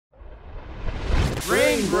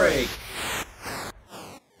Morning Break.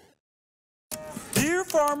 Dear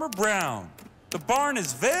Farmer Brown, the barn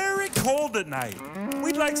is very cold at night.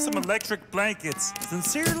 We'd like some electric blankets.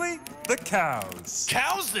 Sincerely, the cows.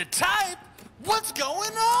 Cows the type? What's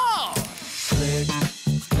going on? Click,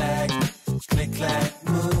 clack, click, clack,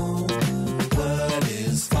 moo. What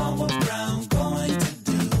is Farmer Brown going to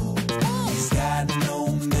do? He's got no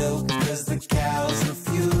milk because the cows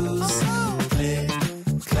refuse. Click,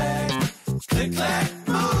 clack, click, clack,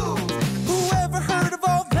 moo. Whoever heard of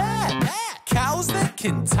all that? Cows that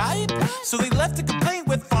can type? So they left a complaint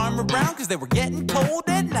with Farmer Brown because they were getting cold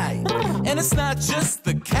at night. And it's not just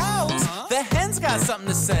the cows, the hens got something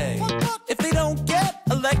to say. If they don't get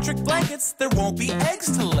electric blankets, there won't be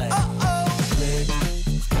eggs to lay. Click,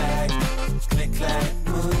 clack, click, clack,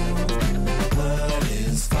 moo. What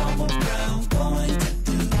is Farmer Brown going to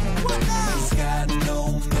do? He's got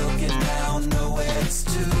no milk and now no eggs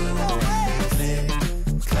too. Click,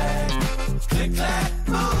 clack, click, clack,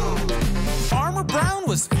 moo. Farmer Brown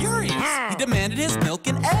was furious. He demanded his milk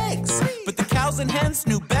and eggs. But the cows and hens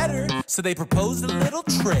knew better, so they proposed a little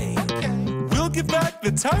trade. We'll give back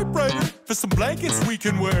the typewriter for some blankets we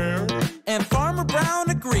can wear. And Farmer Brown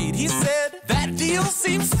agreed. He said, that deal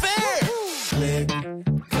seems fair. Click,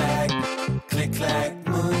 clack, click, clack,